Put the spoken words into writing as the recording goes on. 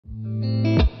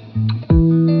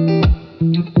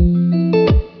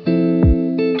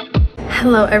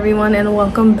Hello everyone and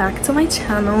welcome back to my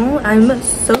channel. I'm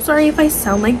so sorry if I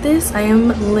sound like this. I am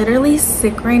literally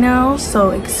sick right now,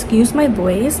 so excuse my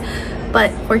voice. But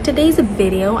for today's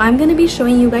video, I'm going to be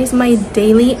showing you guys my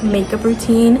daily makeup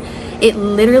routine. It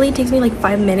literally takes me like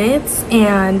 5 minutes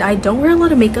and I don't wear a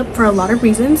lot of makeup for a lot of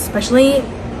reasons, especially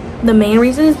the main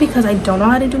reason is because I don't know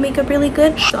how to do makeup really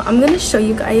good. So I'm going to show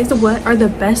you guys what are the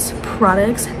best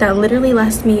products that literally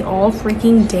last me all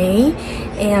freaking day.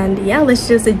 And yeah, let's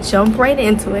just jump right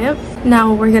into it.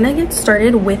 Now we're gonna get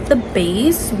started with the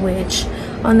base, which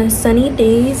on the sunny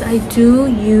days I do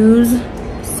use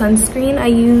sunscreen. I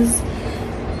use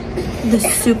the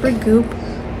Super Goop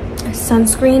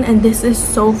sunscreen and this is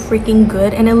so freaking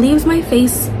good and it leaves my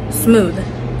face smooth.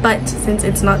 But since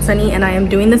it's not sunny and I am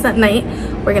doing this at night,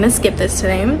 we're gonna skip this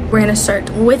today. We're gonna start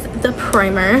with the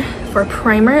primer. For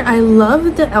primer, I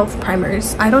love the e.l.f.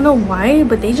 primers. I don't know why,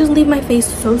 but they just leave my face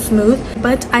so smooth.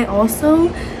 But I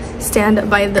also stand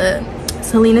by the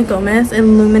Selena Gomez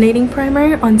illuminating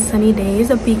primer on sunny days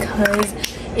because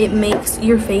it makes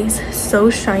your face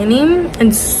so shiny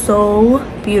and so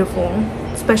beautiful,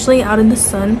 especially out in the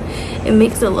sun. It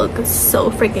makes it look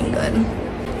so freaking good.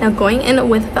 Now going in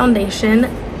with foundation,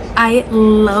 I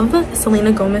love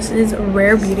Selena Gomez's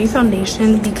Rare Beauty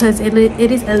foundation because it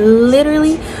is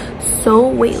literally so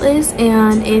weightless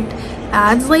and it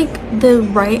adds like the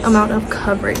right amount of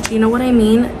coverage. You know what I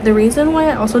mean? The reason why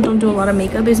I also don't do a lot of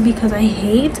makeup is because I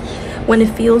hate when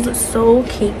it feels so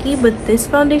cakey, but this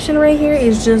foundation right here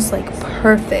is just like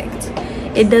perfect.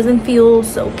 It doesn't feel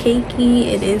so cakey.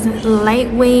 It is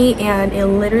lightweight and it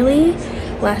literally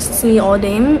lasts me all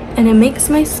day and it makes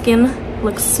my skin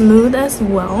look smooth as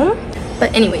well.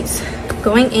 But anyways,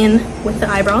 going in with the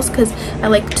eyebrows because I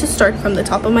like to start from the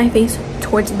top of my face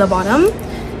towards the bottom.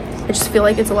 I just feel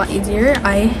like it's a lot easier.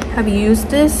 I have used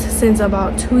this since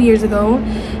about 2 years ago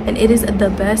and it is the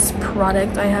best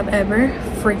product I have ever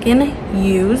freaking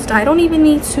used. I don't even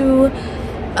need to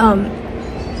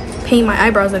paint my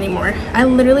eyebrows anymore. I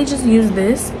literally just use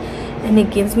this and it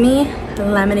gives me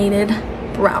laminated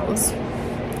brows.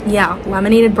 Yeah,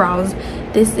 laminated brows.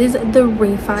 This is the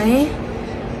Refi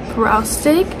brow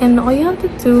stick and all you have to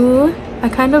do, I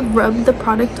kind of rub the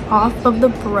product off of the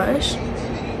brush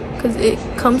because it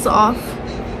comes off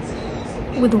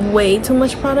with way too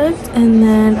much product, and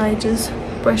then I just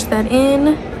brush that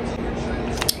in.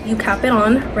 You cap it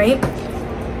on, right?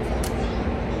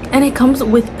 And it comes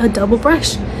with a double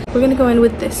brush. We're gonna go in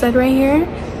with this side right here,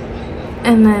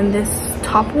 and then this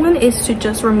top one is to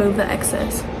just remove the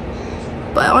excess.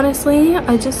 But honestly,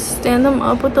 I just stand them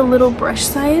up with the little brush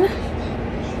side,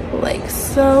 like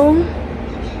so.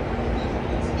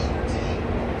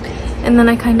 And then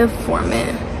I kind of form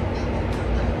it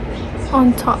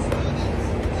on top.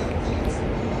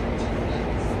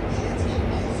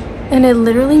 And it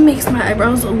literally makes my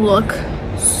eyebrows look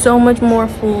so much more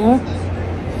full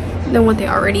than what they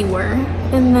already were.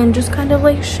 And then just kind of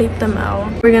like shape them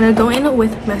out. We're gonna go in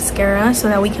with mascara so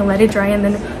that we can let it dry and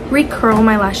then recurl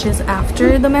my lashes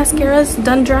after the mascara's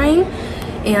done drying.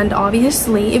 And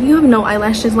obviously if you have no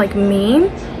eyelashes like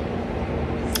me,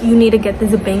 you need to get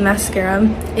this Bang mascara.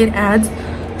 It adds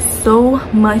so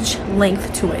much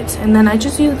length to it. And then I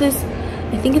just use this,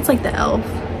 I think it's like the e.l.f.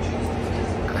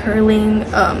 curling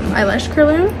eyelash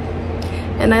curler,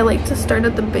 and I like to start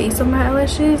at the base of my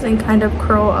eyelashes and kind of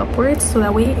curl upwards so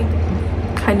that way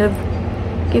it kind of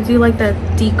gives you like that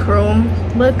decurl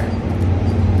look.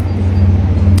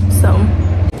 So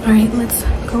all right, let's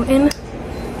go in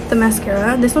the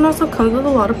mascara. This one also comes with a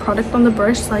lot of product on the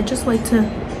brush, so I just like to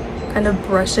kind of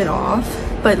brush it off.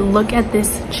 But look at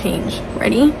this change.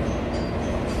 Ready?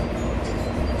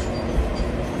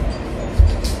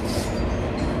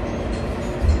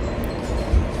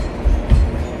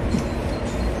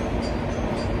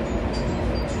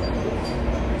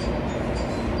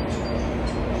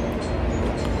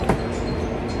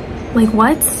 Like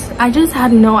what? I just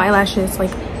had no eyelashes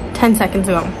like 10 seconds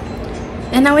ago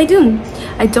and now I do.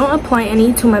 I don't apply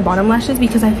any to my bottom lashes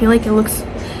because I feel like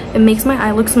it makes my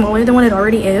eye look smaller than what it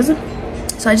already is,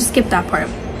 so I just skipped that part.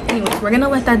 Anyways, we're gonna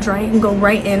let that dry and go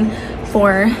right in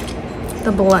for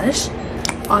the blush.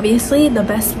 Obviously the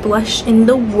best blush in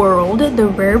the world, the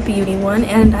Rare Beauty one,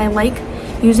 and I like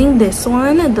using this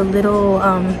one, the little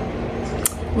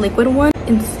liquid one,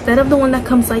 instead of the one that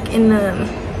comes like in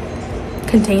the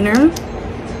container.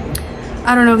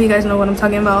 I don't know if you guys know what I'm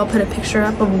talking about. I'll put a picture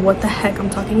up of what the heck I'm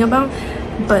talking about,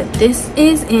 but this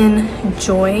is in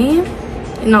Joy.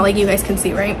 Not like you guys can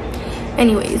see, right?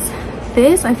 Anyways,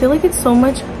 this, I feel like it's so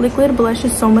much, liquid blush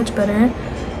is so much better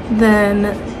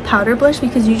than powder blush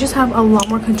because you just have a lot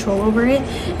more control over it.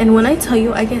 And when I tell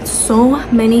you, I get so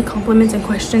many compliments and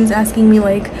questions asking me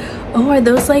like, oh, are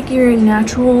those like your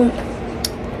natural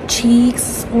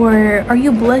cheeks, or are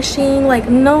you blushing? Like,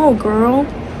 no girl,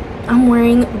 I'm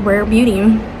wearing Rare Beauty.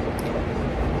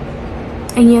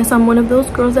 And yes, I'm one of those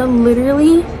girls that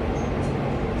literally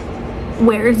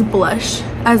wears blush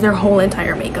as their whole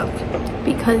entire makeup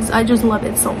because I just love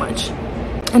it so much.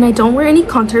 And I don't wear any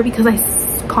bronzer because I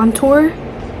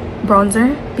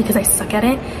suck at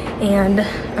it. And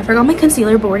I forgot my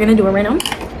concealer, but we're gonna do it right now.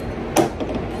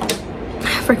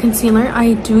 For concealer,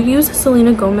 I do use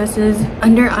Selena Gomez's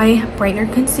Under Eye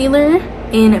Brightener Concealer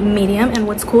in medium. And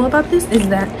what's cool about this is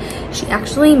that she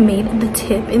actually made the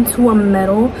tip into a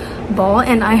metal ball,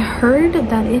 and I heard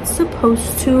that it's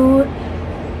supposed to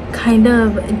kind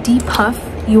of depuff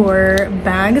your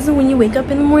bags when you wake up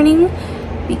in the morning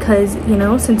because, you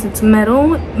know, since it's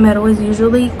metal is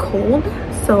usually cold,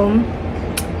 so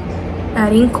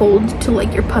adding cold to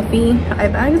like your puffy eye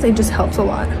bags, it just helps a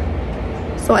lot.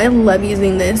 So I love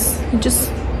using this.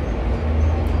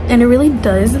 And it really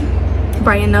does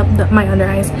brighten up my under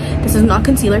eyes. This is not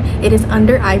concealer, it is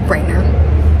under eye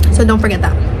brightener, so don't forget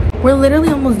that. We're literally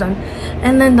almost done.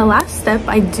 And then the last step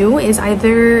I do is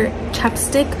either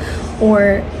chapstick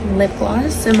or lip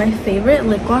gloss. And my favorite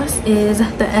lip gloss is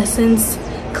the Essence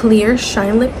Clear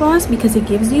Shine Lip Gloss because it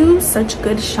gives you such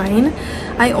good shine.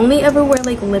 I only ever wear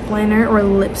like lip liner or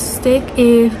lipstick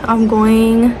if I'm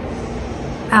going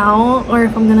out or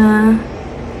if I'm gonna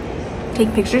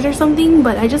take pictures or something,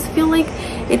 but I just feel like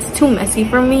it's too messy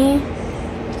for me.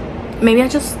 Maybe I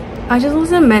just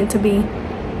wasn't meant to be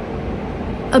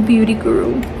a beauty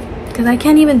guru because I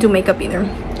can't even do makeup either.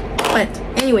 But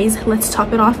anyways, let's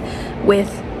top it off with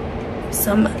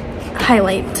some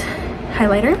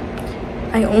highlighter.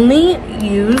 I only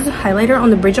use highlighter on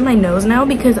the bridge of my nose now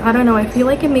because I don't know, I feel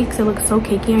like it makes it look so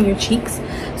cakey on your cheeks,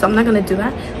 so I'm not gonna do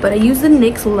that. But I use the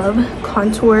NYX Love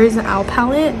Contours All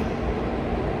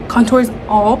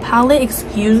Palette,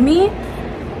 excuse me,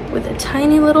 with a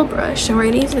tiny little brush. I'm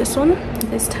ready to use this one,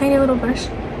 this tiny little brush,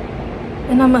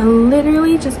 and I'm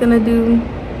literally just gonna do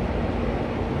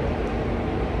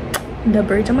the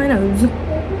bridge of my nose.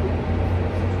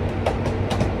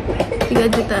 You gotta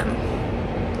do that.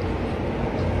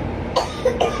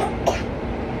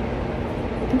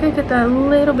 I think I got that a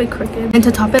little bit crooked. And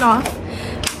to top it off,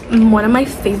 one of my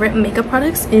favorite makeup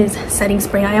products is setting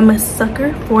spray. I am a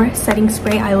sucker for setting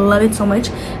spray. I love it so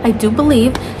much. I do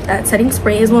believe that setting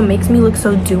spray is what makes me look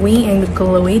so dewy and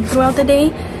glowy throughout the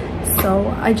day.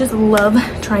 So I just love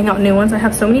trying out new ones. I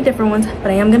have so many different ones, but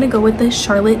I am gonna go with the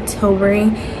Charlotte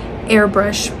Tilbury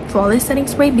Airbrush Flawless Setting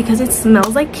Spray because it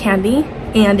smells like candy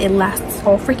and it lasts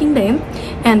all freaking day.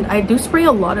 And I do spray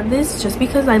a lot of this just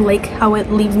because I like how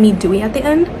it leaves me dewy at the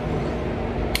end.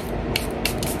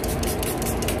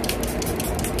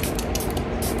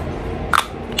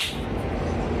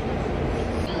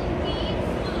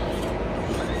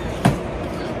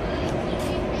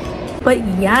 But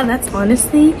yeah, that's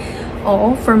honestly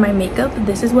all for my makeup.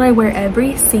 This is what I wear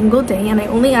every single day, and I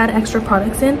only add extra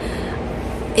products in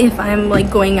if I'm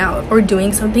like going out or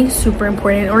doing something super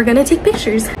important or gonna take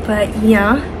pictures. But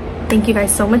yeah, thank you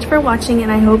guys so much for watching,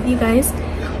 and I hope you guys,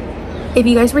 if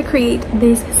you guys recreate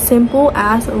this simple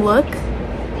ass look,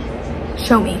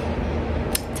 show me,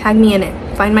 tag me in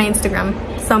it, find my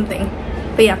Instagram, something.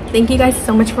 But yeah, thank you guys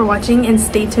so much for watching, and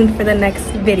stay tuned for the next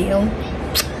video.